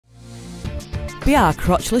be our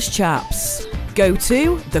crotchless chaps. Go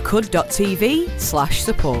to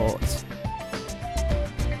thecud.tv/support.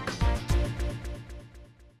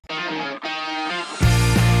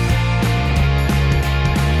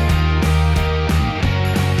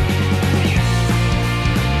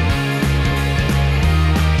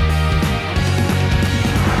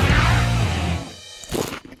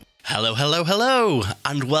 Hello, hello, hello,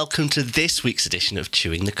 and welcome to this week's edition of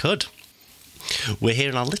Chewing the Cud. We're here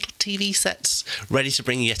in our little TV sets, ready to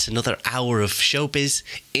bring you yet another hour of showbiz,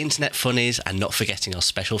 internet funnies, and not forgetting our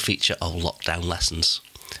special feature of lockdown lessons.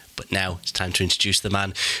 But now it's time to introduce the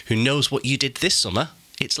man who knows what you did this summer.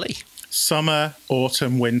 It's Leigh. Summer,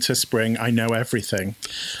 autumn, winter, spring, I know everything.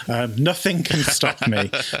 Nothing can stop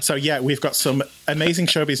me. So yeah, we've got some amazing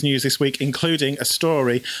showbiz news this week, including a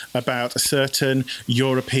story about a certain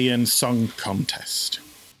European song contest.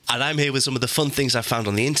 And I'm here with some of the fun things I found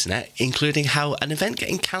on the internet, including how an event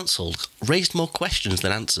getting cancelled raised more questions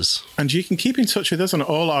than answers. And you can keep in touch with us on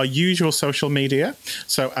all our usual social media.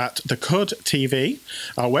 So at The Cud TV,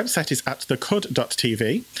 our website is at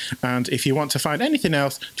thecud.tv. And if you want to find anything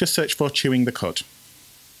else, just search for Chewing the Cud.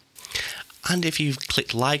 And if you've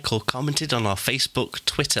clicked like or commented on our Facebook,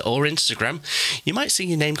 Twitter or Instagram, you might see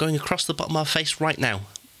your name going across the bottom of our face right now.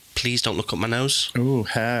 Please don't look up my nose. Ooh,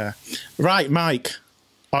 hair. Right, Mike.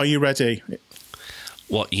 Are you ready?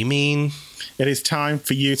 What you mean? It is time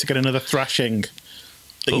for you to get another thrashing.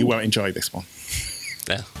 But you won't enjoy this one.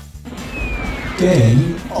 Yeah.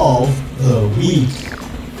 Game of the Week.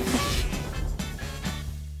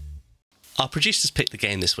 Our producers picked the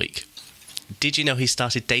game this week. Did you know he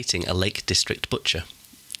started dating a Lake District butcher?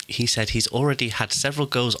 He said he's already had several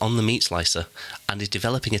goes on the meat slicer and is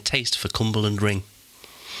developing a taste for Cumberland Ring.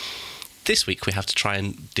 This week we have to try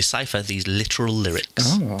and decipher these literal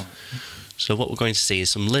lyrics. Oh. So what we're going to see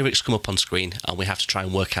is some lyrics come up on screen and we have to try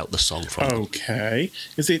and work out the song from them. Okay.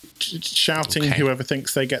 Is it shouting whoever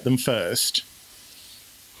thinks they get them first?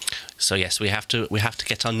 So yes, we have to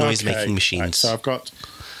get our noise-making machines. Right, so I've got...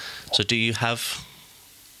 So do you have...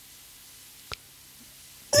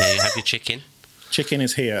 There you have your chicken. Chicken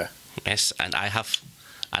is here. Yes, and I have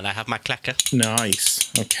my clacker. Nice.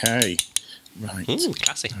 Okay. Right. Ooh,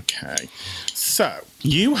 classy. Okay. So,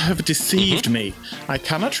 you have deceived me. I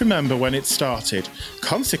cannot remember when it started.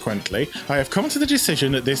 Consequently, I have come to the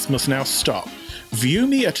decision that this must now stop. View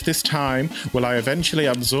me at this time. Will I eventually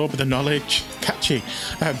absorb the knowledge? Catchy.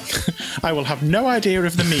 I will have no idea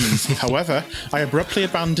of the means. However, I abruptly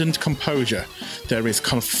abandoned composure. There is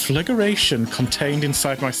conflagration contained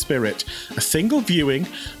inside my spirit. A single viewing,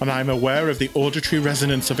 and I am aware of the auditory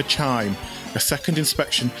resonance of a chime. A second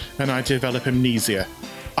inspection, and I develop amnesia.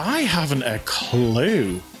 I haven't a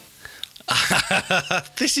clue.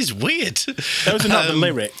 This is weird. Those are not the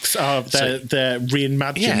lyrics. They're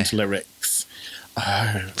reimagined lyrics.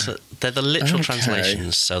 Oh. So they're the literal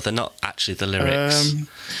translations, so they're not actually the lyrics.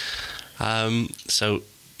 So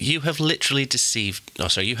you have literally deceived... Oh,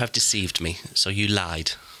 sorry, you have deceived me. So you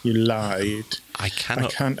lied. You lied. I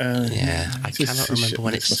cannot remember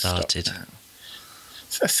when it started.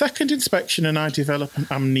 A second inspection and I develop an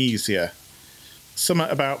amnesia. Something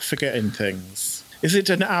about forgetting things. Is it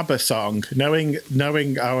an ABBA song?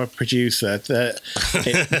 Knowing our producer, they're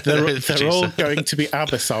all going to be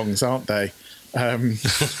ABBA songs, aren't they?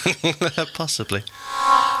 Possibly.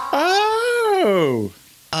 Oh!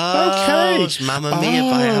 Okay. It's Mamma Mia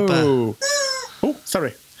by ABBA. Oh,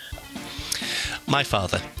 sorry. My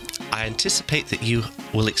father. I anticipate that you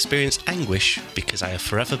will experience anguish because I have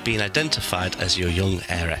forever been identified as your young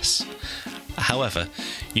heiress. However,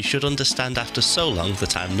 you should understand after so long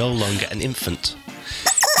that I am no longer an infant.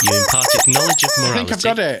 You imparted knowledge of morality. I think I've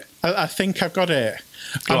got it. I think I've got it.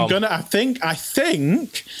 I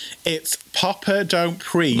think it's Papa Don't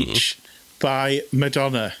Preach by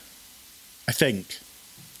Madonna. I think.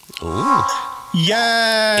 Ooh.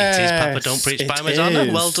 Yes. It is Papa Don't Preach by Madonna.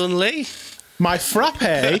 Is. Well done, Leigh. My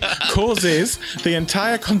frappe causes the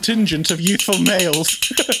entire contingent of youthful males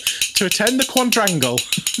to attend the quadrangle.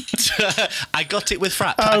 I got it with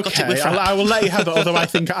frap. Okay, I will let you have it, although I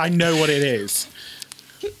think I know what it is.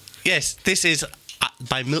 Yes, this is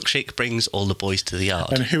by Milkshake Brings All the Boys to the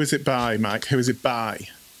Yard. And who is it by, Mike? Who is it by?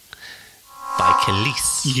 By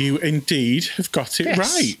Khalees. You indeed have got it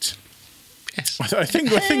right. Yes. I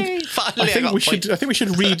think we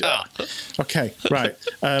should read. Okay, right.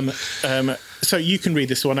 So you can read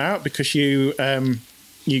this one out because you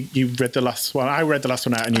read the last one. I read the last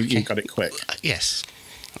one out, and you got it quick. Yes.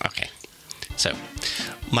 Okay. So,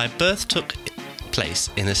 my birth took place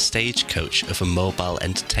in a stagecoach of a mobile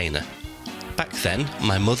entertainer. Back then,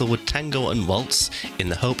 my mother would tango and waltz in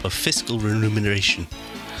the hope of fiscal remuneration.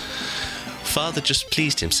 father just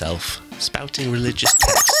pleased himself, spouting religious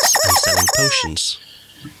texts and selling potions?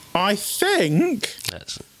 I think,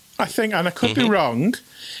 and I could be wrong,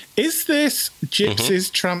 is this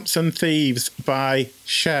Gypsies, Tramps and Thieves by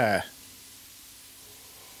Cher?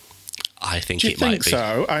 I think Do you it might think be.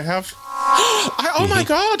 so? I have... oh my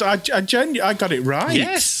God, I got it right.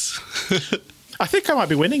 Yes. I think I might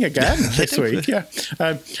be winning again this week, yeah.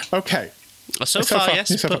 Okay. So far,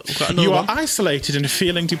 yes, but we've got another You are one. isolated and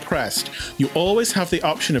feeling depressed. You always have the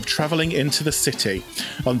option of travelling into the city.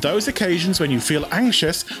 On those occasions when you feel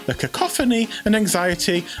anxious, the cacophony and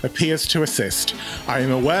anxiety appears to assist. I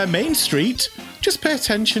am aware Main Street. Just pay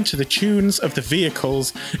attention to the tunes of the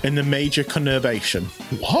vehicles in the major conurbation.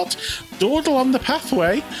 What? Dawdle on the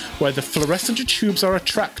pathway where the fluorescent tubes are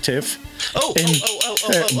attractive.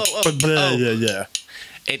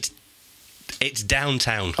 It's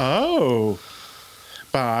Downtown. Oh.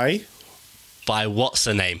 By what's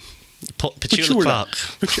her name? Petula Clark.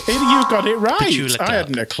 You got it right. Petula Clark. I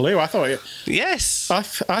hadn't a clue. I thought Yes. I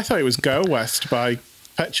thought it was Go West by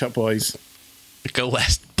Pet Shop Boys. Go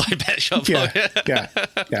West by Pet Shop Boys.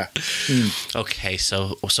 Yeah. Okay,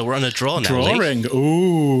 so we're on a draw now. Leigh. Drawing.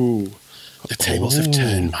 Ooh. The tables have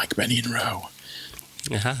turned, Mike, Benny and Roe.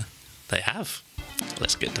 They have.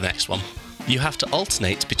 Let's get to the next one. You have to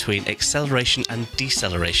alternate between acceleration and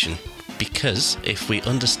deceleration, because if we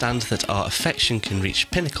understand that our affection can reach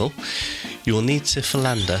pinnacle, you will need to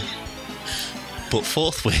philander. But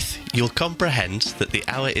forthwith, you'll comprehend that the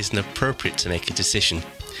hour isn't appropriate to make a decision.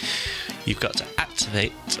 You've got to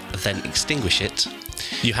activate, then extinguish it.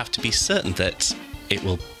 You have to be certain that it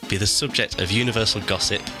will be the subject of universal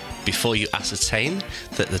gossip before you ascertain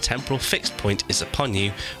that the temporal fixed point is upon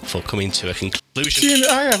you for coming to a conclusion.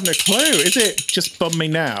 I haven't a clue. Is it Just Bum Me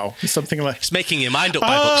Now? Something like... It's making your mind up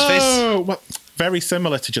by Bucks Fizz. Oh, well, very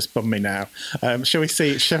similar to Just Bum Me Now. Shall we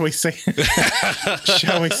see? Shall we see?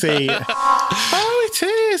 Oh, it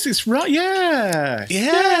is. It's right. Yeah.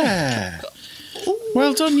 Ooh,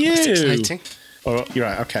 well done, you. That's exciting. Oh, you're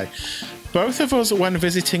right. Okay. Both of us, when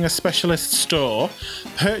visiting a specialist store,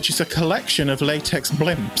 purchase a collection of latex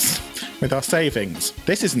blimps with our savings.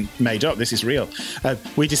 This isn't made up, this is real.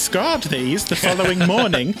 We discard these the following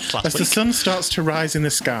morning as the sun starts to rise in the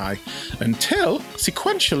sky, until,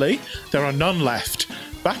 sequentially, there are none left.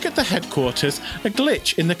 Back at the headquarters, a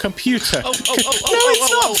glitch in the computer. It's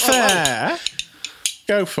not fair.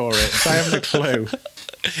 Go for it. I haven't a clue.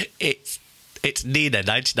 It's Nina,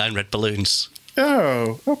 99 Red Balloons.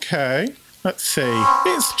 Oh, okay. Let's see.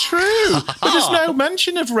 It's true. But there's no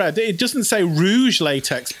mention of red. It doesn't say rouge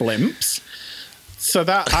latex blimps. So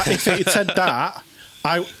that if it said that,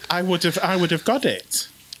 I would have got it.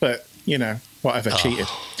 But, you know, whatever, cheated.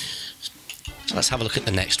 So let's have a look at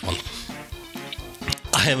the next one.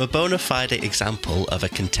 I am a bona fide example of a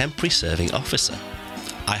contemporary serving officer.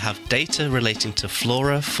 I have data relating to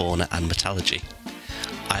flora, fauna and metallurgy.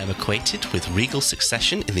 I am acquainted with regal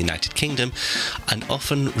succession in the United Kingdom and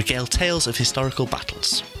often regale tales of historical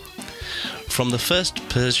battles. From the first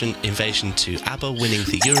Persian invasion to ABBA winning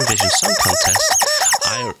the Eurovision Song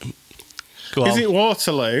Contest, Is it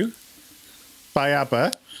Waterloo by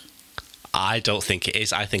ABBA? I don't think it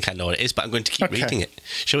is. I think I know what it is, but I'm going to keep reading it.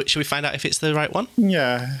 Shall we find out if it's the right one?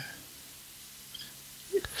 Yeah.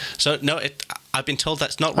 So, no, I've been told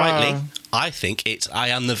that's not rightly. I think it's I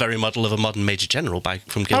Am the Very Model of a Modern Major General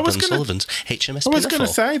from Gilbert and Sullivan's HMS I was going to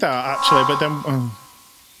say that, actually, but then...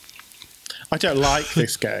 I don't like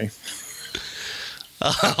this game.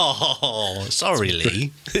 Oh, sorry,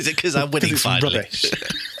 Leigh. Is it because I'm winning finally? Rubbish.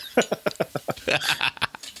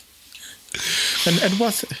 and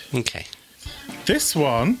what's... Okay. This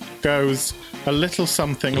one goes a little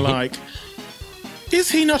something like, is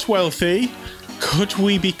he not wealthy? Could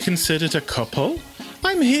we be considered a couple?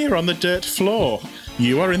 I'm here on the dirt floor.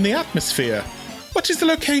 You are in the atmosphere. What is the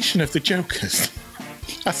location of the jokers?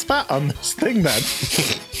 I spat on this thing then.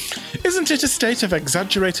 Isn't it a state of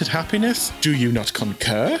exaggerated happiness? Do you not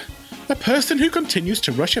concur? A person who continues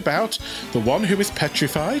to rush about, the one who is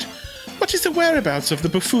petrified? What is the whereabouts of the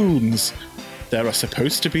buffoons? There are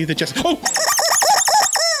supposed to be the just... Oh!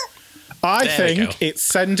 I think it's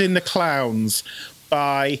Sending the Clowns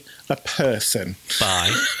by a person.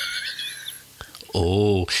 By?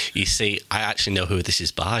 Oh, you see, I actually know who this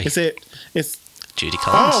is by. Is it? It's Judy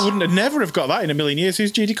Collins. Oh, I wouldn't have never have got that in a million years.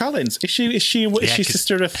 Who's Judy Collins? Is she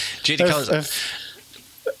sister of Judy Collins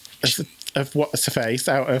of what's her face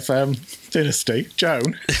out of Dynasty?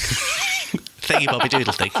 Joan. Thingy Bobby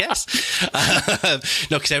Doodle thing, yes.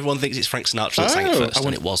 No, because everyone thinks it's Frank Sinatra that sang it first,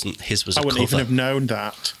 and it wasn't. His was a cover. I wouldn't even have known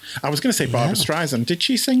that. I was going to say Barbara Streisand. Did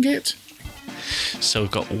she sing it? So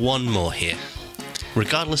we've got one more here.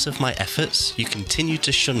 Regardless of my efforts, you continue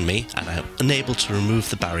to shun me and I am unable to remove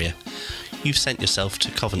the barrier. You've sent yourself to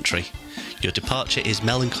Coventry. Your departure is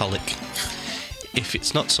melancholic. If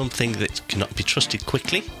it's not something that cannot be trusted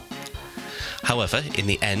quickly. However, in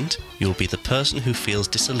the end, you'll be the person who feels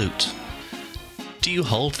dissolute. Do you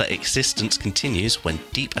hold that existence continues when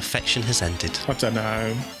deep affection has ended? I don't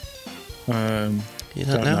know. You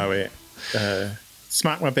don't know it.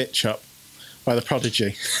 Smack My Bitch Up by The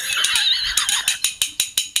Prodigy.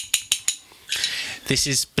 This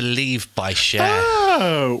is Believe by Cher.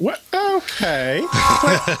 Oh, okay.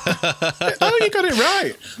 Oh, you got it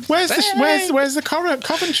right. Where's the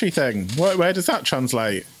Coventry thing? Where does that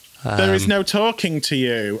translate? There is no talking to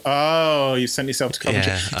you. Oh, you sent yourself to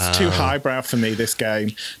Coventry. It's too highbrow for me, this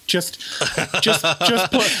game. Just put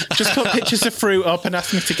pictures of fruit up and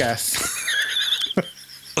ask me to guess.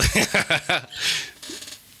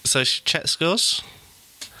 So check scores.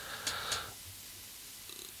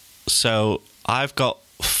 So I've got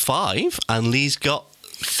 5 and Leigh's got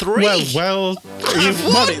 3. Well, you've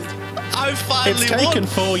won it. I've finally It's taken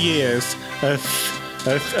 4 years of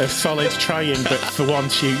solid trying, but for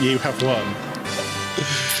once you have won.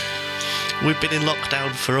 We've been in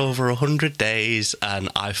lockdown for over 100 days and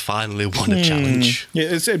I finally won a challenge.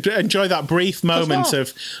 Yeah, enjoy that brief moment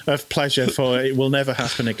of pleasure, for it will never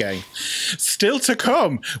happen again. Still to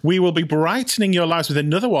come, we will be brightening your lives with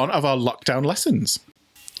another one of our lockdown lessons.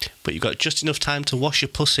 But you've got just enough time to wash your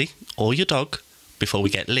pussy or your dog before we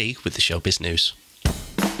get Leigh with the showbiz news.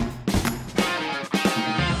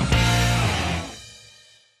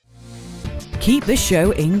 Keep the show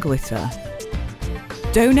in glitter.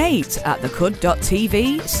 Donate at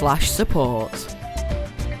thecud.tv/support.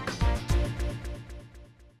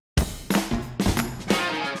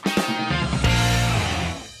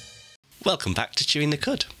 Welcome back to Chewing the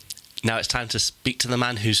Cud. Now it's time to speak to the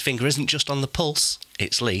man whose finger isn't just on the pulse.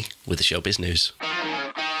 It's Leigh with the showbiz news.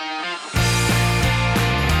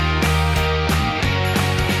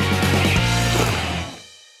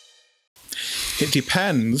 It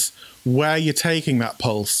depends where you're taking that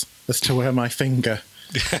pulse as to where my finger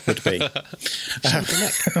would be.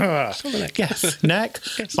 Yes, neck,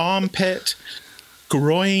 armpit,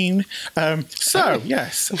 groin.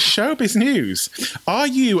 Yes, showbiz news. Are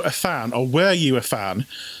you a fan, or were you a fan,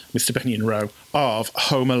 Mr. Benyon Rowe, of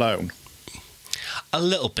Home Alone? A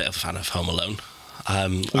little bit of a fan of Home Alone. A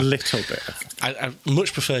little bit. I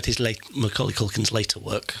much preferred his Macaulay Culkin's later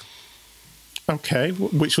work. Okay,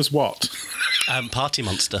 which was what? Party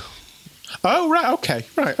Monster. Oh, right, okay.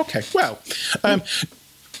 Well,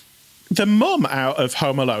 the mum out of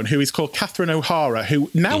Home Alone, who is called Catherine O'Hara, who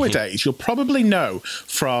nowadays you'll probably know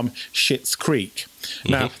from Schitt's Creek.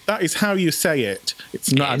 Now, that is how you say it.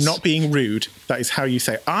 It's not. I'm not being rude. That is how you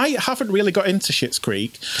say it. I haven't really got into Schitt's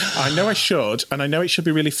Creek. I know I should, and I know it should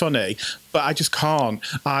be really funny, but I just can't.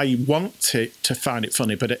 I want to find it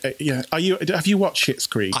funny, but yeah. Have you watched Schitt's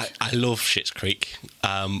Creek? I love Schitt's Creek,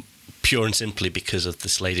 pure and simply because of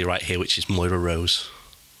this lady right here, which is Moira Rose.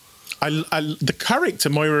 The character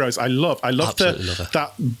Moira Rose, I love. I love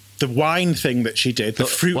the wine thing that she did, the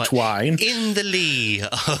fruit wine in the Leigh.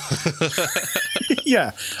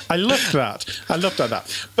 Yeah, I loved that.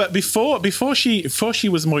 But before she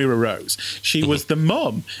was Moira Rose, she was the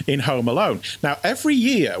mum in Home Alone. Now, every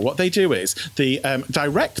year, what they do is the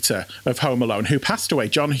director of Home Alone, who passed away,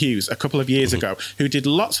 John Hughes, a couple of years ago, who did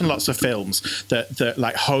lots and lots of films that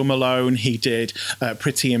like Home Alone. He did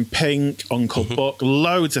Pretty in Pink, Uncle Buck,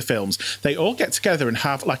 loads of films. They all get together and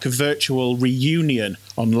have like a virtual reunion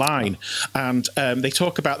online, and they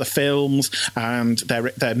talk about the films and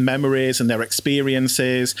their memories and their experiences,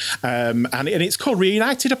 and it's called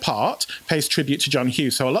Reunited Apart, pays tribute to John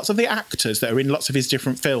Hughes. So lots of the actors that are in lots of his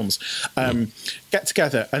different films get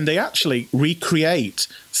together and they actually recreate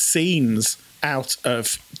scenes out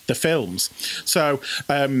of the films. So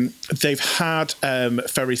they've had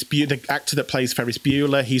Ferris Bueller, the actor that plays Ferris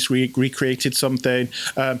Bueller, he's recreated something,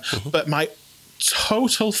 but my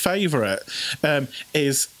total favourite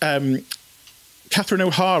is Catherine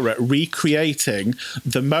O'Hara recreating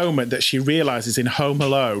the moment that she realises in Home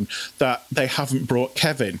Alone that they haven't brought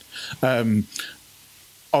Kevin on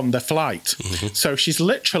the flight. So she's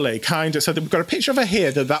literally so we've got a picture of her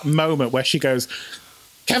here, that moment where she goes,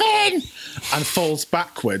 Kevin, and falls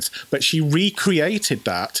backwards, but she recreated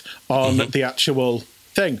that on the actual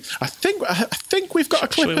thing. I think we've got a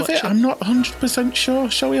clip of it. I'm not 100% sure.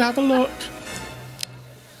 Shall we have a look?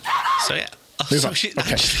 So yeah, so she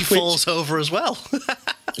actually falls over as well.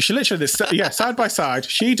 She literally, side by side.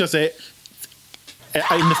 She does it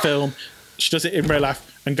in the film. She does it in real life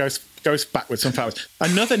and goes goes backwards and forwards.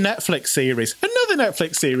 Another Netflix series,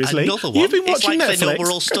 Leigh. Another one? You've been It's watching like Netflix. they know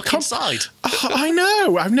we're all stuck inside. I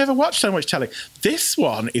know. I've never watched so much telly. This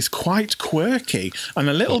one is quite quirky and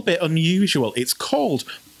a little bit unusual. It's called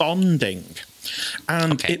Bonding.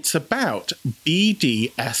 And it's about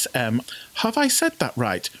BDSM. Have I said that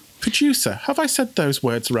right? Producer, have I said those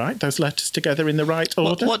words right? Those letters together in the right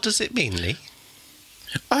order? What does it mean, Leigh?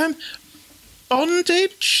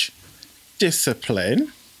 Bondage,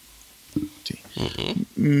 discipline. I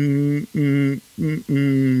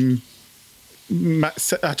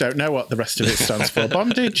don't know what the rest of it stands for.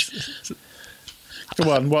 Bondage.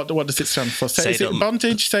 Go on. What does it stand for? Is it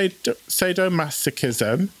bondage,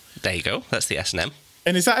 sadomasochism? There you go. That's the S&M.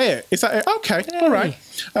 And is that it? Okay. All right.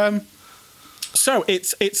 So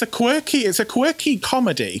it's a quirky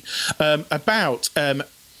comedy about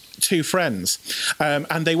two friends,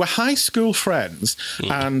 and they were high school friends,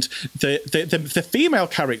 and the female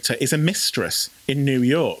character is a mistress in New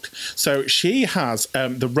York. So she has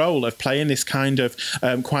the role of playing this kind of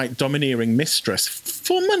quite domineering mistress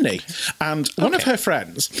for money, and one of her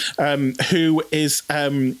friends, who is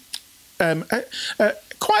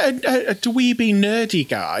quite a dweeby, nerdy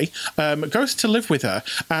guy, goes to live with her,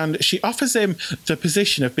 and she offers him the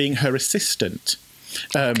position of being her assistant.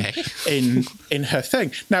 In her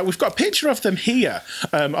thing. Now, we've got a picture of them here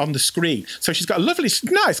on the screen. So she's got a lovely,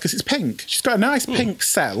 nice, because it's pink. She's got a nice pink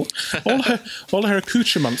cell. All her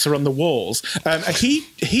accoutrements are on the walls.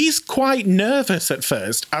 He's quite nervous at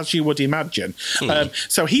first, as you would imagine.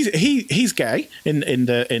 So he's gay in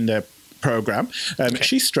the program.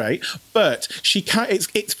 She's straight, but she can't.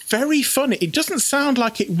 It's very funny. It doesn't sound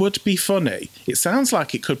like it would be funny. It sounds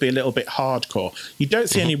like it could be a little bit hardcore. You don't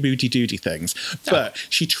see any Rudy-doody things, but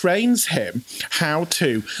she trains him how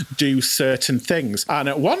to do certain things. And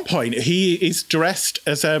at one point, he is dressed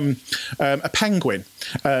as a penguin.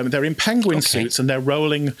 They're in penguin suits and they're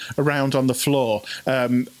rolling around on the floor,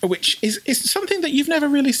 which is something that you've never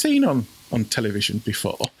really seen on television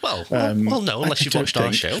before. Well, no, unless you've watched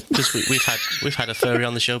our show, because we've had a furry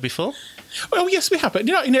on the show before. Well, yes, we have, but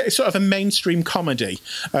it's sort of a mainstream comedy,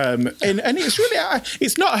 and it's really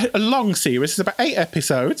it's not a long series. It's about 8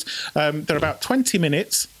 episodes. They're about 20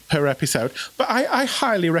 minutes per episode, but I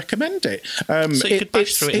highly recommend it. So you could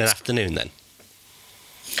bash through it in an afternoon, then.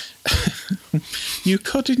 You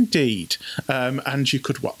could indeed, and you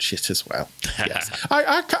could watch it as well. Yes,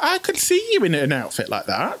 I could see you in an outfit like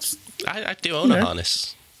that. I do own a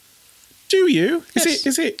harness. Do you? Yes.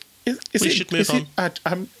 Is it? We should move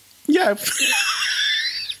on. Yeah.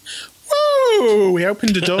 Woo! We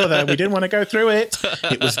opened a door there. We didn't want to go through it.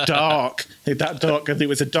 It was dark. It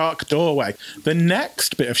was a dark doorway. The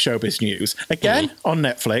next bit of showbiz news, again on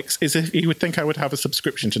Netflix, is if you would think I would have a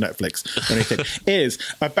subscription to Netflix or anything, is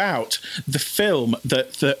about the film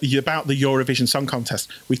about the Eurovision Song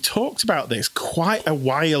Contest. We talked about this quite a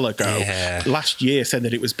while ago, last year, saying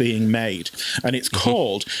that it was being made. And it's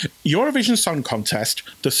called Eurovision Song Contest,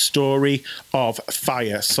 The Story of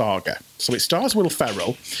Fire Saga. So it stars Will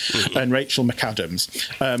Ferrell and Rachel McAdams.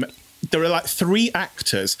 There are like 3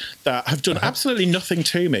 actors that have done absolutely nothing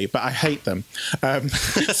to me, but I hate them.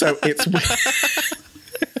 So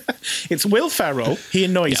it's Will Ferrell. He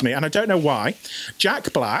annoys me, and I don't know why.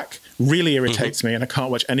 Jack Black really irritates me, and I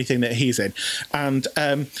can't watch anything that he's in. And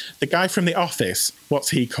the guy from The Office,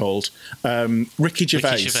 what's he called? Ricky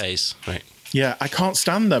Gervais. Ricky Gervais, right. Yeah, I can't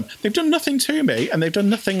stand them. They've done nothing to me, and they've done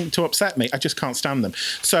nothing to upset me. I just can't stand them.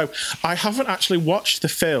 So I haven't actually watched the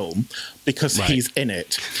film because he's in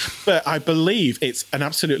it. But I believe it's an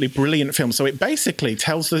absolutely brilliant film. So it basically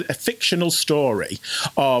tells a fictional story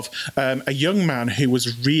of a young man who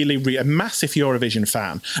was really a massive Eurovision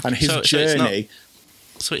fan, and his journey...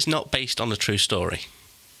 So it's not based on a true story?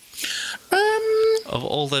 Of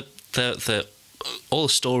all the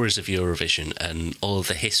stories of Eurovision and all of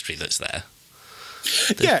the history that's there.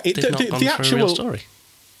 The actual real story.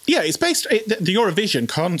 Yeah, it's based. The Eurovision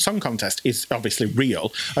Song Contest is obviously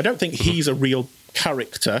real. I don't think he's a real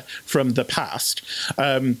character from the past,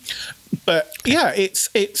 but yeah,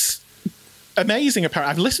 it's amazing.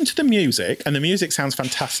 Apparently, I've listened to the music, and the music sounds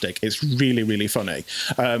fantastic. It's really, really funny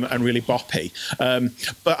and really boppy.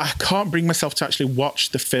 But I can't bring myself to actually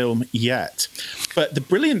watch the film yet. But the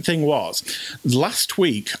brilliant thing was, last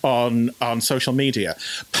week on social media,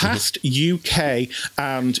 past UK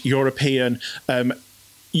and European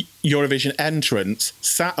Eurovision entrants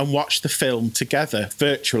sat and watched the film together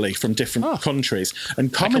virtually from different countries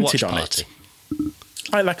and commented on it.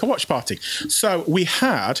 Like a watch party. So we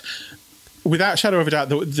had... without a shadow of a doubt,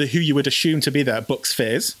 who you would assume to be there, Bucks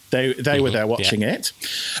Fizz. They were there watching it.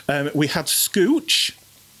 We had Scooch.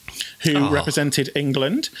 who represented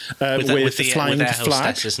England with the flying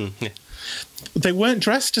flag. They weren't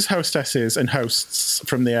dressed as hostesses and hosts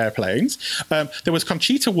from the airplanes. There was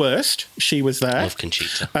Conchita Wurst. She was there. Love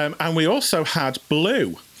Conchita. And we also had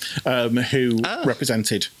Blue, who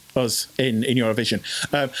represented us in Eurovision.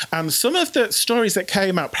 And some of the stories that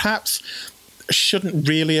came out perhaps shouldn't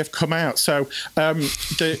really have come out. So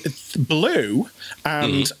the Blue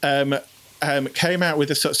and came out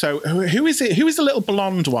with a... So who is it? Who is the little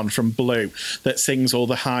blonde one from Blue that sings all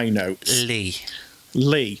the high notes? Leigh.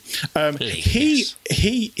 Lee. He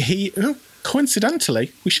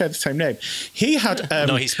coincidentally, we share the same name. He had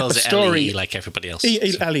no, he spells it L-E like everybody else.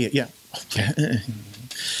 Elliot, yeah.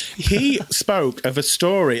 He spoke of a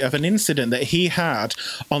story of an incident that he had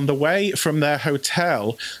on the way from their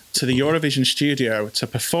hotel to the Eurovision studio to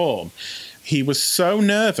perform. He was so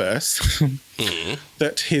nervous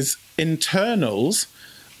that his internals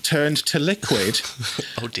turned to liquid.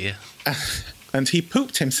 Oh dear. And he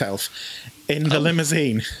pooped himself in the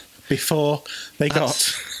limousine before they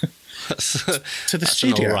got to the studio. That's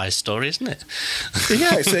an all-right story, isn't it?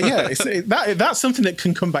 That's something that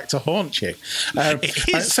can come back to haunt you. It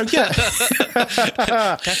is.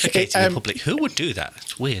 Defecating in public. Who would do that?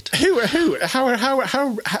 It's weird.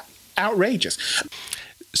 How outrageous.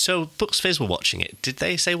 So Bucks Fizz were watching it. Did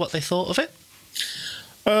they say what they thought of it?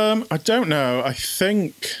 I don't know. I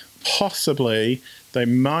think possibly they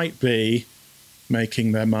might be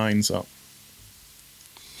making their minds up.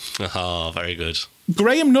 Oh, very good.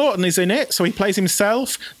 Graham Norton is in it, so he plays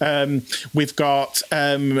himself. We've got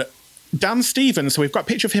Dan Stevens, so we've got a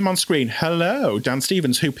picture of him on screen. Hello, Dan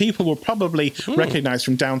Stevens, who people will probably recognise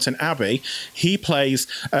from Downton Abbey. He plays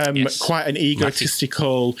quite an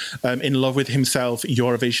egotistical, in love with himself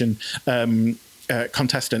Eurovision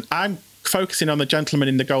contestant. I'm focusing on the gentleman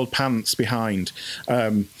in the gold pants behind.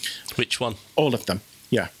 Which one? All of them,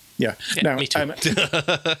 yeah. Yeah, me too.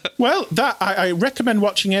 Well, that I recommend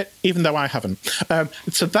watching it, even though I haven't.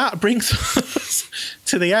 So that brings us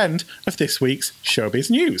to the end of this week's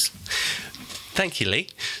Showbiz News. Thank you, Leigh.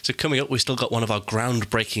 So coming up, we've still got one of our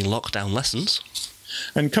groundbreaking lockdown lessons.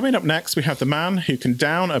 And coming up next, we have the man who can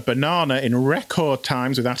down a banana in record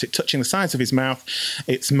times without it touching the sides of his mouth.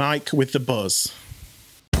 It's Mike with the buzz.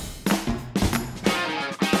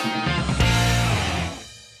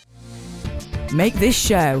 Make this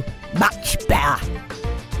show much better.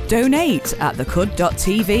 Donate at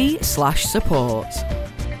thecud.tv/support.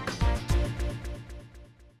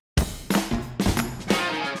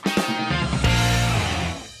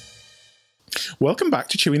 Welcome back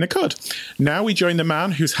to Chewing the Cud. Now we join the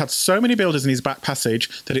man who's had so many builders in his back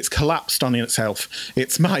passage that it's collapsed on itself.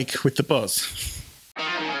 It's Mike with the buzz.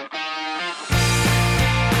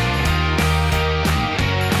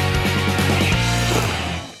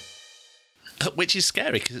 Which is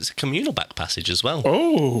scary because it's a communal back passage as well.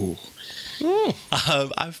 Oh.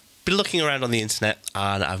 I've been looking around on the internet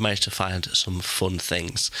and I've managed to find some fun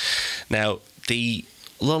things. Now, the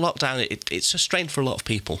lockdown, it's a strain for a lot of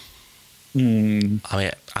people.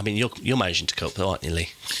 I mean, you're managing to cope, though, aren't you,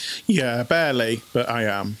 Leigh? Yeah, barely, but I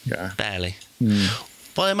am. Yeah, barely.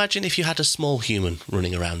 Well, imagine if you had a small human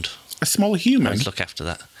running around. A small human. Let's look after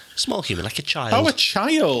that. Small human, like a child. Oh, a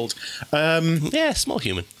child. Yeah, small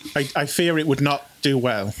human. I fear it would not do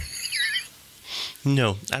well.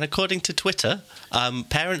 No, and according to Twitter,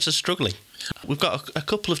 parents are struggling. We've got a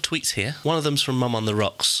couple of tweets here. One of them's from Mum on the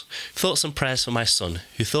Rocks. Thoughts and prayers for my son,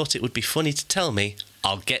 who thought it would be funny to tell me,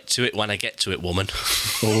 I'll get to it when I get to it, woman.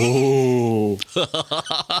 Oh,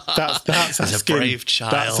 that's a brave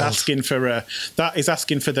child. That's asking for that is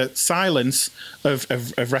asking for the silence of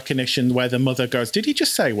recognition, where the mother goes, "Did he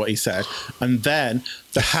just say what he said?" And then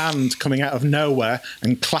the hand coming out of nowhere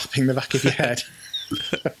and clapping the back of your head.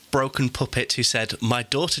 Broken Puppet, who said, my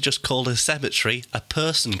daughter just called a cemetery a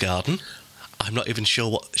person garden. I'm not even sure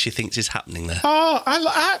what she thinks is happening there. Oh, I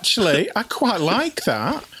quite like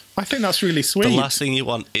that. I think that's really sweet. The last thing you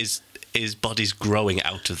want is bodies growing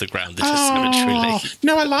out of the ground at a cemetery, Leigh.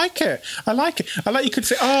 No, I like it. I like you could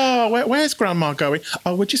say, where's Grandma going?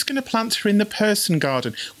 Oh, we're just going to plant her in the person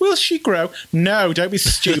garden. Will she grow? No, don't be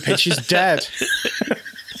stupid. She's dead.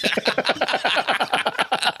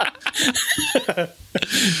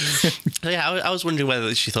 Yeah, I was wondering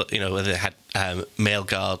whether she thought, whether they had male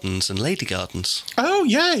gardens and lady gardens. Oh,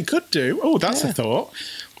 yeah, it could do. Oh, that's a thought.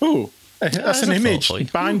 Oh, that's an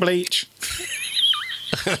image. Buying bleach.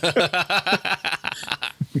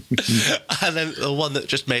 And then the one that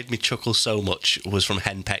just made me chuckle so much was from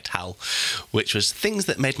Henpecked Hal, which was things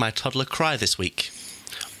that made my toddler cry this week.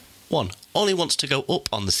 1, only wants to go up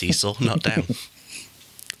on the seesaw, not down.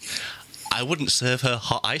 I wouldn't serve her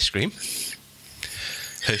hot ice cream.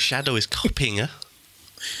 Her shadow is copying her.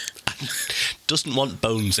 And doesn't want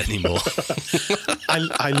bones anymore.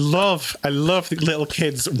 I love the little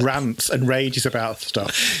kids' rants and rages about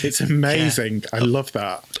stuff. It's amazing. Yeah. I love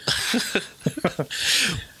that.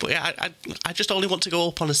 But yeah, I just only want to go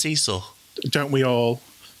up on a seesaw. Don't we all?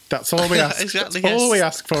 That's all we ask. Exactly, That's yes. all we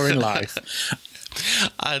ask for in life.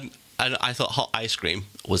 And I thought hot ice cream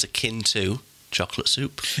was akin to chocolate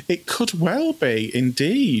soup. It could well be,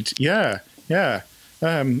 indeed. Yeah. Yeah.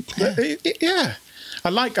 Yeah. I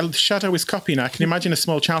like a shadow is copying. I can imagine a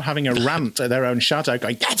small child having a rant at their own shadow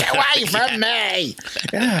going, "Get away from me!"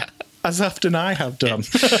 Yeah, as often I have done.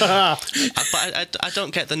 But I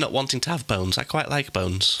don't get the not wanting to have bones. I quite like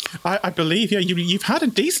bones. I believe, yeah, you've had a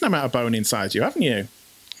decent amount of bone inside you, haven't you?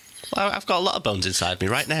 Well, I've got a lot of bones inside me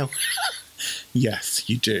right now. Yes,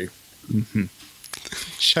 you do. Mm-hmm.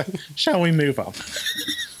 Shall we move on?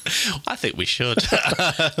 I think we should.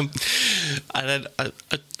 And then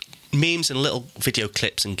memes and little video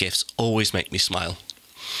clips and GIFs always make me smile.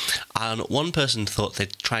 And one person thought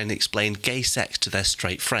they'd try and explain gay sex to their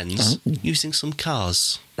straight friends using some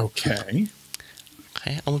cars. Okay.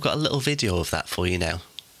 Okay, and we've got a little video of that for you now.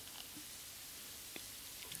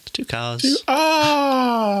 2 cars.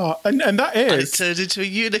 And that is... And it turned into a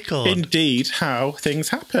unicorn. Indeed, how things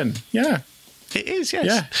happen. Yeah. It is, yes.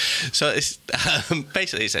 Yeah. So it's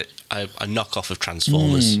basically it's a knockoff of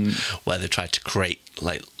Transformers where they tried to create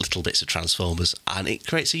like little bits of Transformers, and it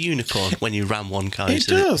creates a unicorn when you ram one car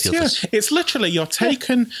into the other. Yeah. It's literally you're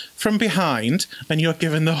taken from behind and you're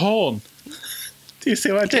given the horn. Do you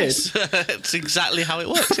see what I did? Yes. It's exactly how it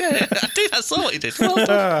works. Yeah, I did. I saw what you did. Well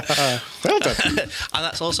done. Well done. And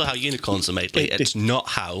that's also how unicorns are made. It's not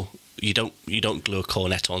how you don't glue a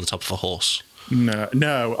cornetto on the top of a horse.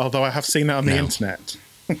 No. Although I have seen that on the internet.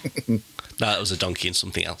 No, that was a donkey and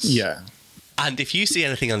something else. Yeah. And if you see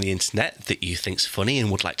anything on the internet that you think's funny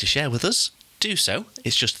and would like to share with us, do so.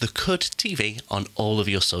 It's just the Cud TV on all of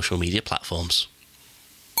your social media platforms.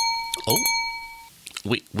 Oh,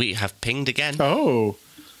 we have pinged again. Oh,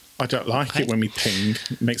 I don't like it when we ping.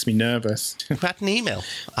 It makes me nervous. We've had an email.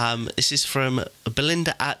 This is from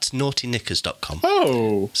belinda@naughtyknickers.com.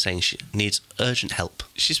 Oh. Saying she needs urgent help.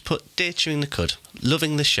 She's put, "Dear Chewing the Cud,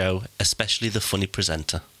 loving the show, especially the funny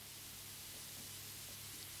presenter."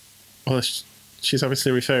 Well, she's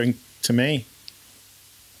obviously referring to me.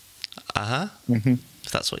 Mm-hmm.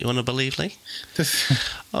 If that's what you want to believe, Leigh.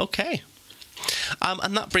 Okay.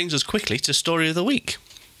 And that brings us quickly to Story of the Week.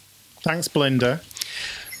 Thanks, Belinda.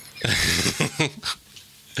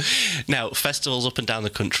 Now, festivals up and down the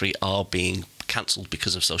country are being cancelled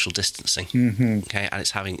because of social distancing. Okay, and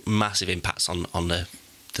it's having massive impacts on the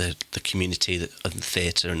community and the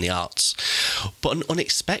theatre and the arts. But an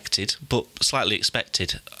unexpected, but slightly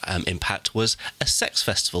expected impact was a sex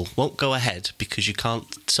festival won't go ahead because you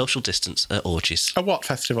can't social distance at orgies. A what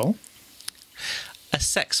festival? A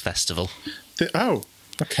sex festival.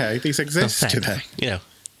 Okay. These exist, do they? You know,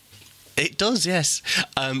 it does, yes.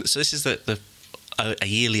 So this is a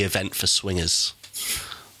yearly event for swingers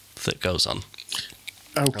that goes on.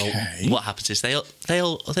 Okay. What happens is they'll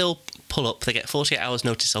pull up. They get 48 hours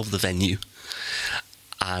notice of the venue,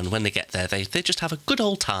 and when they get there, they just have a good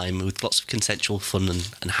old time with lots of consensual fun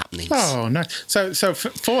and happenings. Oh no! So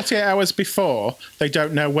 48 hours before, they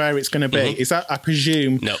don't know where it's going to be. Is that, I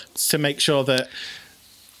presume, to make sure that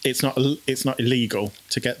it's not illegal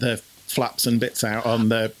to get the flaps and bits out on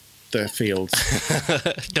the fields?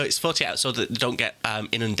 No, it's 48 hours so that they don't get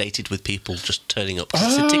inundated with people just turning up.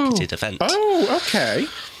 It's a ticketed event. Oh, okay,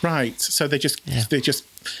 right. So they just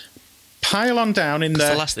pile on down in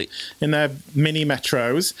their mini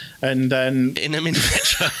metros, and then in a mini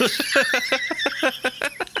metro.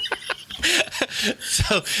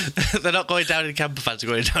 So they're not going down in camper vans, they're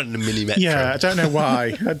going down in a mini metro. Yeah, I don't know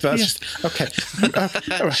why. That's just okay.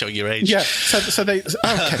 Show your age. Yeah. So they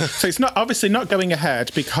okay. So it's not obviously not going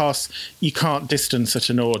ahead because you can't distance at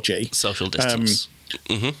an orgy. Social distance.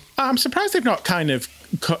 I'm surprised they've not kind of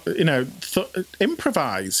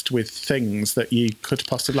improvised with things that you could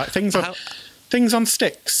possibly like things on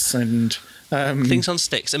sticks and. Things on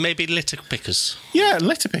sticks and maybe litter pickers. Yeah,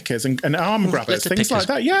 litter pickers and arm grabbers, things like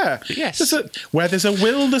that. Yeah. Yes. Where there's a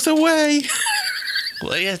will, there's a way.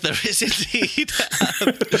 Well, yeah, there is indeed.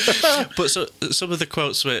 But some of the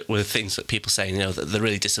quotes were things that people saying, that they're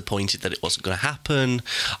really disappointed that it wasn't going to happen.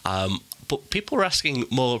 But people were asking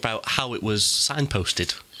more about how it was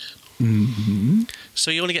signposted. So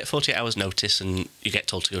you only get 48 hours notice and you get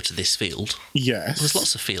told to go to this field. Yes. There's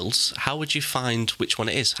lots of fields. How would you find which one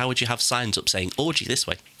it is? How would you have signs up saying, orgy this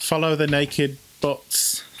way? Follow the naked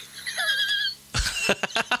butts.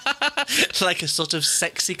 Like a sort of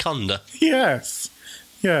sexy conda. Yes.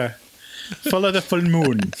 Yeah. Follow the full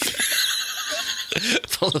moon.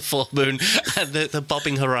 For the full moon and the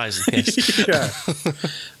bobbing horizon, yes. Yeah.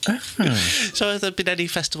 So have there been any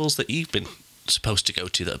festivals that you've been supposed to go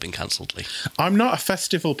to that have been cancelled, Leigh? I'm not a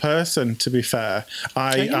festival person, to be fair.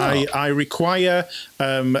 I require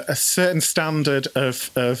a certain standard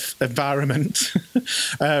of environment.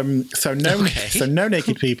 So no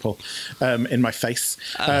naked people in my face.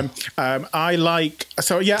 I like.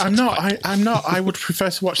 So yeah, I'm not. I would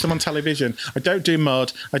prefer to watch them on television. I don't do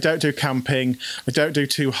mud. I don't do camping. I don't do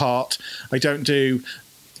too hot. I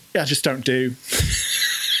just don't do.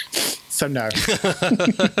 So no.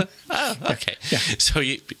 Oh, okay. Yeah. So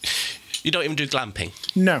you don't even do glamping?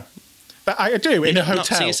 No. But I do in a hotel. Not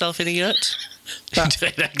see yourself in a yurt? I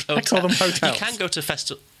call them hotels. You can go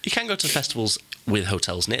to festivals with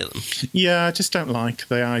hotels near them. Yeah, I just don't like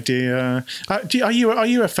the idea. Are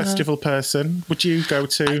you a festival person? Would you go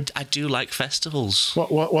to? I do like festivals.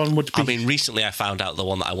 What one would be? I mean, recently I found out the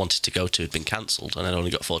one that I wanted to go to had been cancelled, and I'd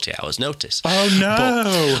only got 48 hours notice. Oh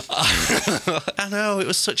no! But, I know, it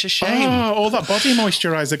was such a shame. Oh, all that body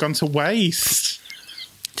moisturiser gone to waste.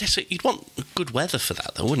 Yes, you'd want good weather for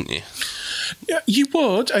that, though, wouldn't you? Yeah, you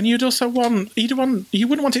would, and you'd also want you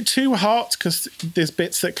wouldn't want it too hot because there's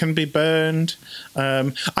bits that can be burned.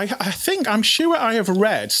 I'm sure I have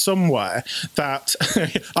read somewhere that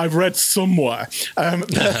read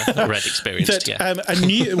experienced,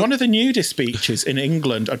 that one of the nudist beaches in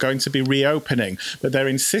England are going to be reopening, but they're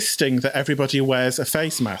insisting that everybody wears a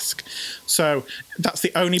face mask. So that's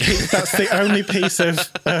the only piece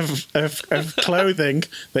of clothing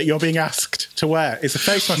that you're being asked to wear is a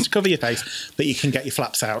face mask to cover your face, that you can get your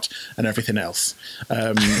flaps out and everything else.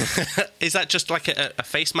 Is that just like a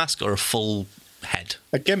face mask or a full head?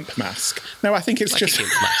 A gimp mask. No, I think it's like just a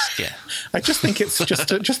gimp mask. Yeah, I just think it's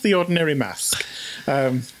just the ordinary mask.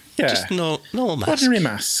 Yeah, just normal mask. Ordinary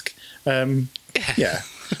mask. Yeah,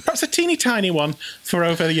 perhaps a teeny tiny one for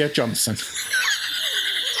over the Johnson.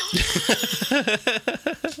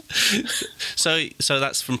 So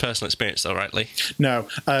that's from personal experience, though, right, Leigh? No,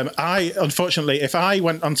 I unfortunately, if I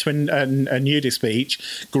went onto a nudist beach,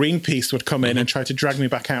 Greenpeace would come in and try to drag me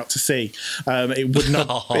back out to sea. It would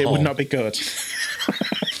not be good.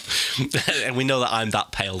 And we know that I'm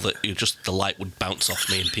that pale that the light would bounce off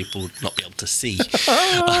me and people would not be able to see.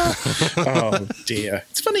 Oh dear!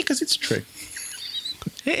 It's funny because it's true.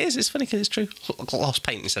 It is. It's funny because it's true. Lost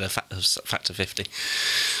paint instead of factor 50.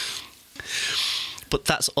 But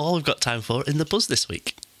that's all we've got time for in the buzz this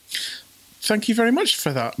week. Thank you very much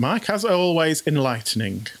for that, Mike. As always,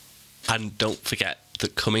 enlightening. And don't forget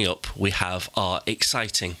that coming up we have our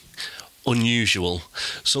exciting, unusual,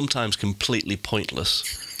 sometimes completely pointless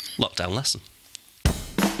lockdown lesson.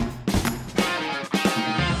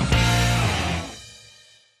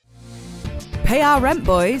 Pay our rent,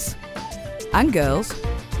 boys and girls.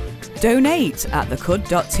 Donate at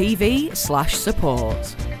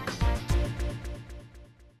thecud.tv/support.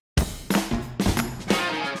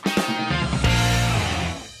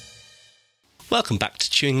 Welcome back to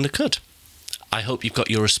Chewing the Cud. I hope you've got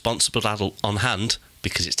your responsible adult on hand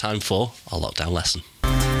because it's time for our lockdown lesson.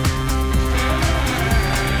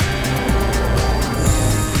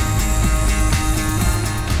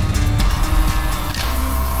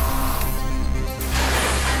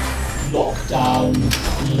 Lockdown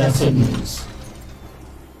lessons.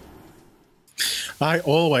 I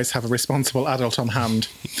always have a responsible adult on hand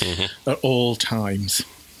at all times.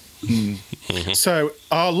 So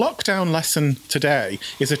our lockdown lesson today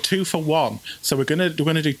is a 2-for-1. So we're gonna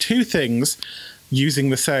do two things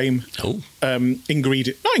using the same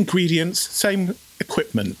ingredients, same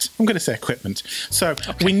equipment. I'm going to say equipment. So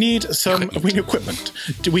we need some equipment.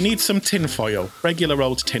 Do we need some tin foil? Regular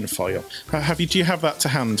old tin foil. Do you have that to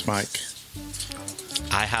hand, Mike?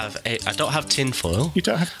 I don't have tin foil. You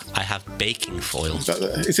don't have? I have baking foil.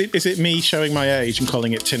 Is it me showing my age and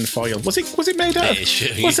calling it tin foil? Was it made out?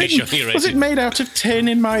 Was it made out of tin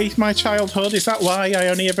in my childhood? Is that why I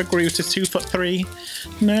only ever grew to 2'3"?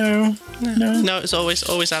 No. It's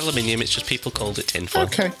always aluminium. It's just people called it tin foil.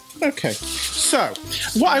 Okay. So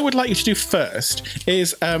what I would like you to do first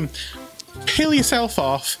is peel yourself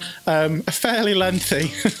off a fairly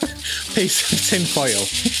lengthy piece of tin foil.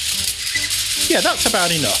 Yeah, that's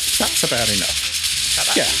about enough.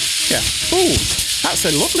 Yeah. Ooh, that's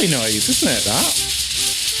a lovely noise, isn't it, that?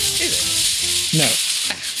 Is it? No.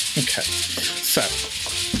 Okay. So,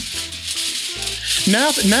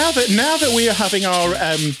 now that we are having our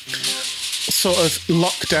sort of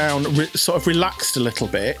lockdown, sort of relaxed a little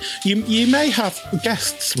bit, you may have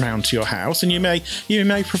guests round to your house, and you may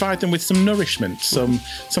provide them with some nourishment,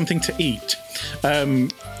 something to eat. a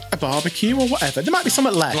barbecue or whatever. There might be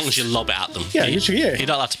something left. As long as you lob it at them. Yeah, You're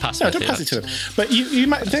not allowed to pass it. No, don't pass it to them. But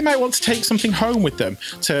they might want to take something home with them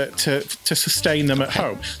to sustain them at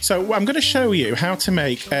home. So I'm going to show you how to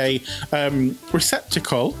make a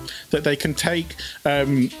receptacle that they can take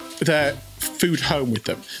their food home with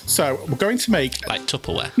them. So we're going to make... Like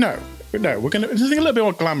Tupperware? No, we're going to... This is a little bit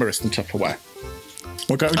more glamorous than Tupperware.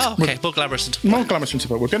 More glamorous than Tupperware. More glamorous than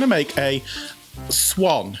Tupperware. We're going to make a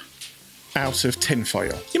swan out of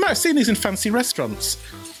tinfoil. You might have seen these in fancy restaurants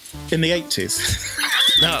in the 80s.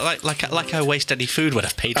 No, like I waste any food when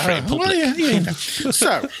I've paid for it in public. Well, yeah.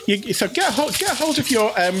 So get hold of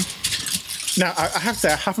your. Now I have to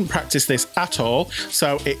say I haven't practiced this at all,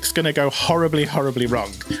 so it's going to go horribly, horribly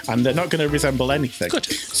wrong, and they're not going to resemble anything. Good.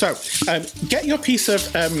 So get your piece of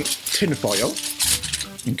tinfoil.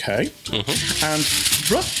 Okay, and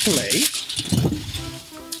roughly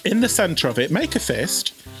in the centre of it, make a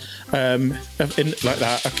fist. Like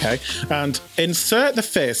that, okay, and insert the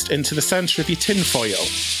fist into the centre of your tinfoil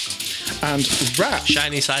and wrap.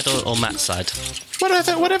 Shiny side or matte side?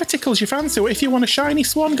 Whatever tickles your fancy. If you want a shiny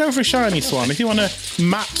swan, go for a shiny swan. If you want a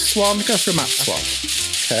matte swan, go for a matte swan.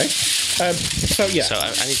 Okay. So yeah. So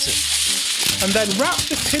I need to. And then wrap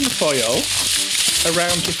the tinfoil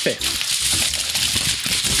around your fist.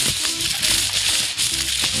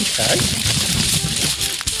 Okay.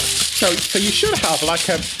 So you should have like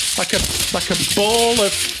a ball.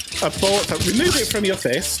 So remove it from your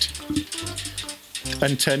fist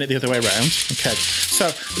and turn it the other way around. Okay.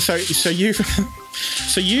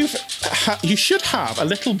 You should have a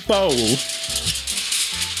little bowl.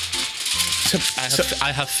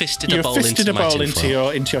 I have fisted a bowl into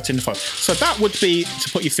your tinfoil. So that would be to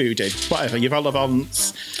put your food in, whatever your vol au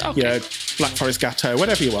vents, your Black Forest Gâteau,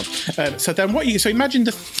 whatever you want. So then imagine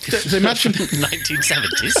the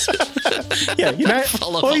 1970s. Yeah, you know,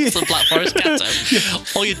 vol au vents and Black Forest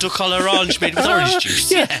Gâteau, or your duck à l'orange made with orange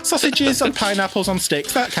juice. Yeah, sausages and pineapples on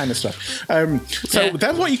sticks, that kind of stuff. Then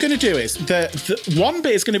what you're going to do is the one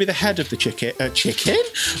bit is going to be the head of the chicken.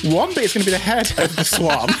 One bit is going to be the head of the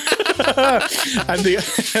swan. And the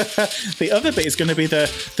other bit is going to be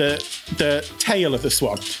the tail of the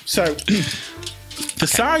swan. So the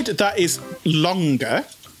side that is longer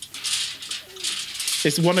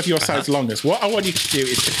is one of your sides longest. What I want you to do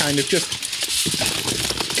is to kind of just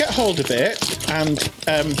get hold of it and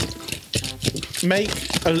make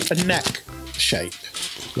a neck shape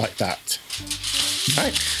like that.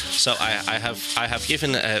 Right. So I have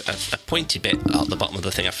given a pointy bit at the bottom of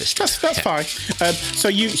the thing I fisted. That's fine. So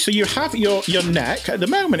you have your neck. At the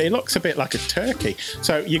moment, it looks a bit like a turkey.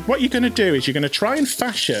 So what you're going to do is you're going to try and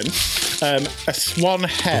fashion a swan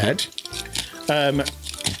head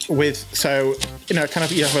with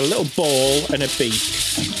you have a little ball and a beak,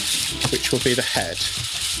 which will be the head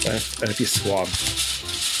of your swan.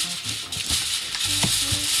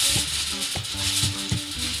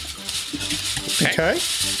 Okay.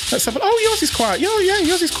 Let's have. Yours is quite.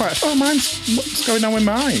 Yours is quite. Oh, what's going on with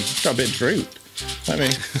mine? It's got a bit of droop. Let me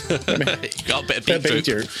got a bit of big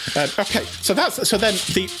droop. Okay. So then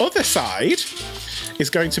the other side is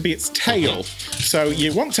going to be its tail. So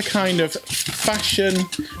you want to kind of fashion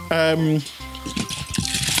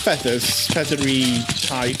feathery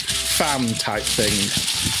type fan type thing.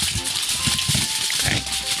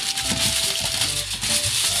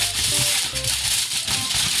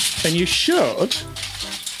 And you should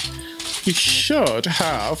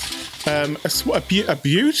have a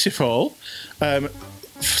beautiful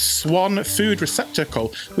swan food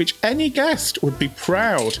receptacle, which any guest would be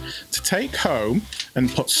proud to take home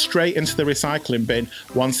and put straight into the recycling bin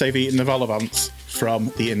once they've eaten the vol au vents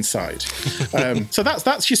from the inside. So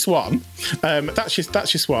that's your swan. That's your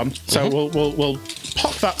swan. So we'll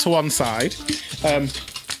pop that to one side.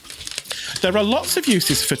 There are lots of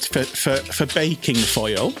uses for baking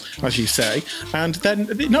foil, as you say, and then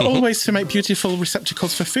not always to make beautiful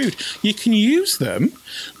receptacles for food. You can use them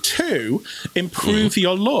to improve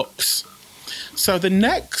your looks. So the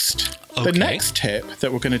next tip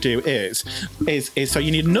that we're going to do is so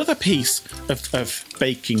you need another piece of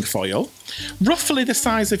baking foil, roughly the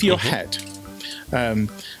size of your head.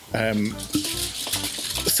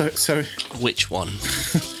 So which one?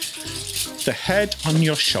 The head on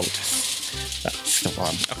your shoulders. That's the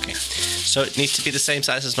one. Okay. So it needs to be the same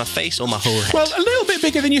size as my face or my whole head? Well, a little bit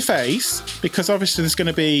bigger than your face, because obviously there's going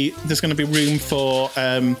to be room for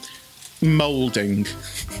moulding.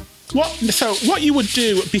 What you would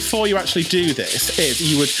do before you actually do this is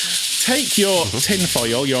you would take your tin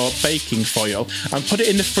foil, your baking foil, and put it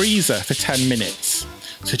in the freezer for 10 minutes.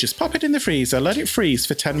 So just pop it in the freezer, let it freeze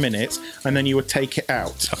for 10 minutes, and then you would take it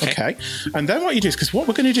out. Okay. And then what you do is, because what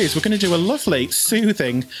we're going to do is we're going to do a lovely,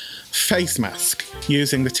 soothing face mask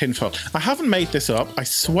using the tinfoil. I haven't made this up. I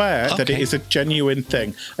swear that it is a genuine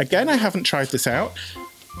thing. Again, I haven't tried this out.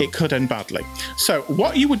 It could end badly. So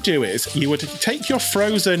what you would do is you would take your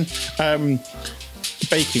frozen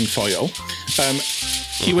baking foil.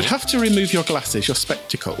 You would have to remove your glasses, your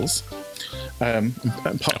spectacles, and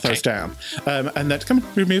pop those down. And then come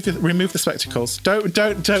remove the spectacles. Don't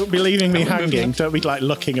be leaving me hanging. Don't be like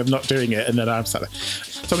looking and not doing it, and then I'm sat there.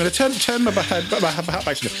 So I'm going to turn my hat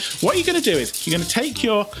back to you. What you're going to do is you're going to take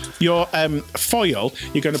your foil.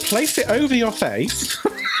 You're going to place it over your face,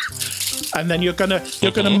 and then you're going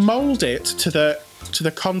to mould it to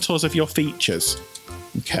the contours of your features.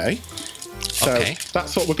 Okay. So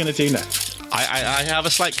that's what we're going to do next. I have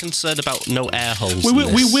a slight concern about no air holes.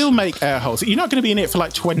 We will make air holes. You're not going to be in it for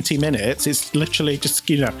like 20 minutes. It's literally just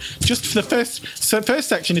for the first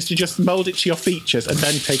section is to just mould it to your features and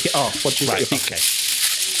then take it off once you've got your features.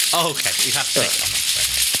 Okay, you have to take it off.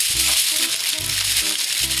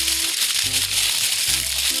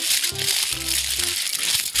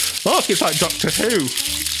 Oh, it's like Doctor Who.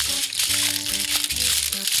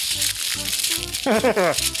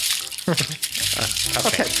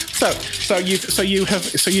 Okay. So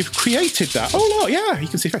you've created that. Oh look, yeah, you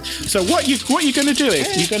can see. So what you're going to do is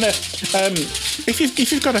you're going to if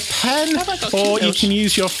you've got a pen or you can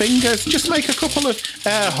use your fingers, just make a couple of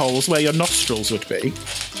air holes where your nostrils would be.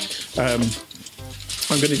 I'm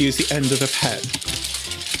going to use the end of the pen.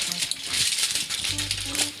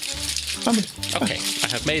 Okay, I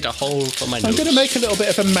have made a hole for my nose. I'm going to make a little bit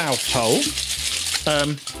of a mouth hole.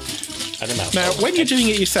 Now, when you're doing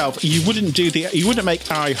it yourself, you wouldn't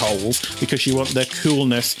make eye holes because you want the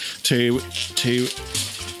coolness to do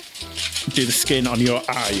the skin on your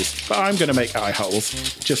eyes. But I'm going to make eye holes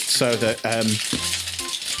just so that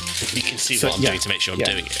you can see what I'm doing to make sure I'm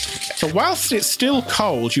doing it. So whilst it's still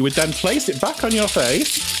cold, you would then place it back on your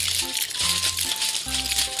face.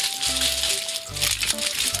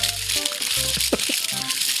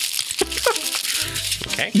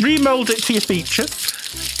 Remold it to your features.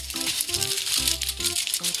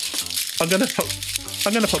 I'm gonna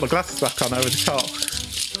put my glasses back on over the top.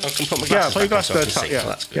 I can put my glasses put your back glasses over the top.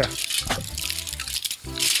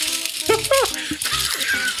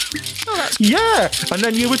 And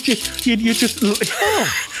then you would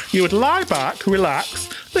you would lie back, relax,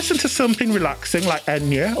 listen to something relaxing like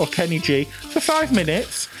Enya or Kenny G for 5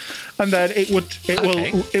 minutes, and then it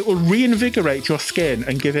will reinvigorate your skin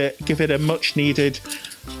and give it a much needed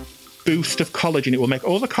boost of collagen. It will make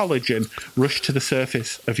all the collagen rush to the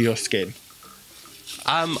surface of your skin.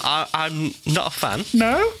 I'm not a fan.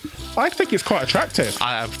 No, I think it's quite attractive.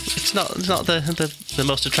 It's not the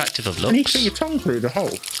most attractive of looks. And you can put your tongue through the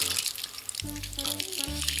hole.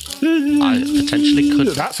 I potentially could.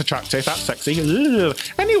 That's attractive. That's sexy.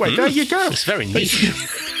 Anyway, there you go. It's very neat.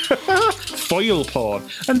 Foil porn.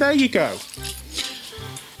 And there you go.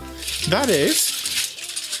 That is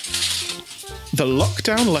the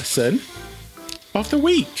lockdown lesson of the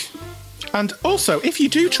week. And also, if you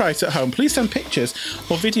do try it at home, please send pictures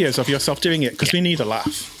or videos of yourself doing it because we need a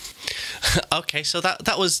laugh. Okay, so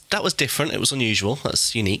that was different. It was unusual.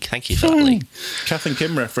 That's unique. Thank you for that, Leigh. Kath and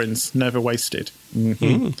Kim reference, never wasted.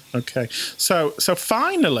 Okay, so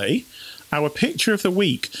finally, our picture of the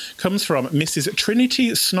week comes from Mrs.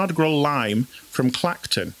 Trinity Snodgrass Lime from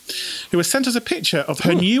Clacton, who has sent us a picture of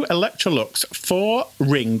her new Electrolux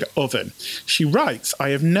 4-ring oven. She writes, "I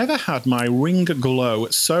have never had my ring glow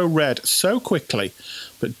so red so quickly,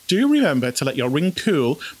 but do remember to let your ring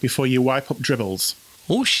cool before you wipe up dribbles."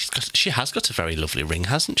 Oh, she has got a very lovely ring,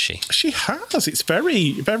 hasn't she? She has. It's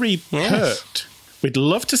very, very pert. We'd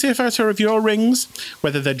love to see a photo of your rings,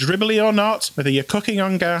 whether they're dribbly or not, whether you're cooking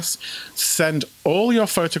on gas. Send all your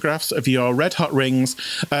photographs of your red hot rings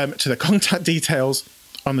to the contact details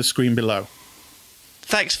on the screen below.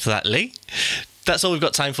 Thanks for that, Leigh. That's all we've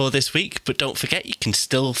got time for this week, but don't forget you can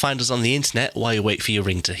still find us on the internet while you wait for your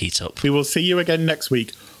ring to heat up. We will see you again next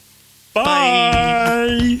week.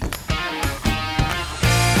 Bye.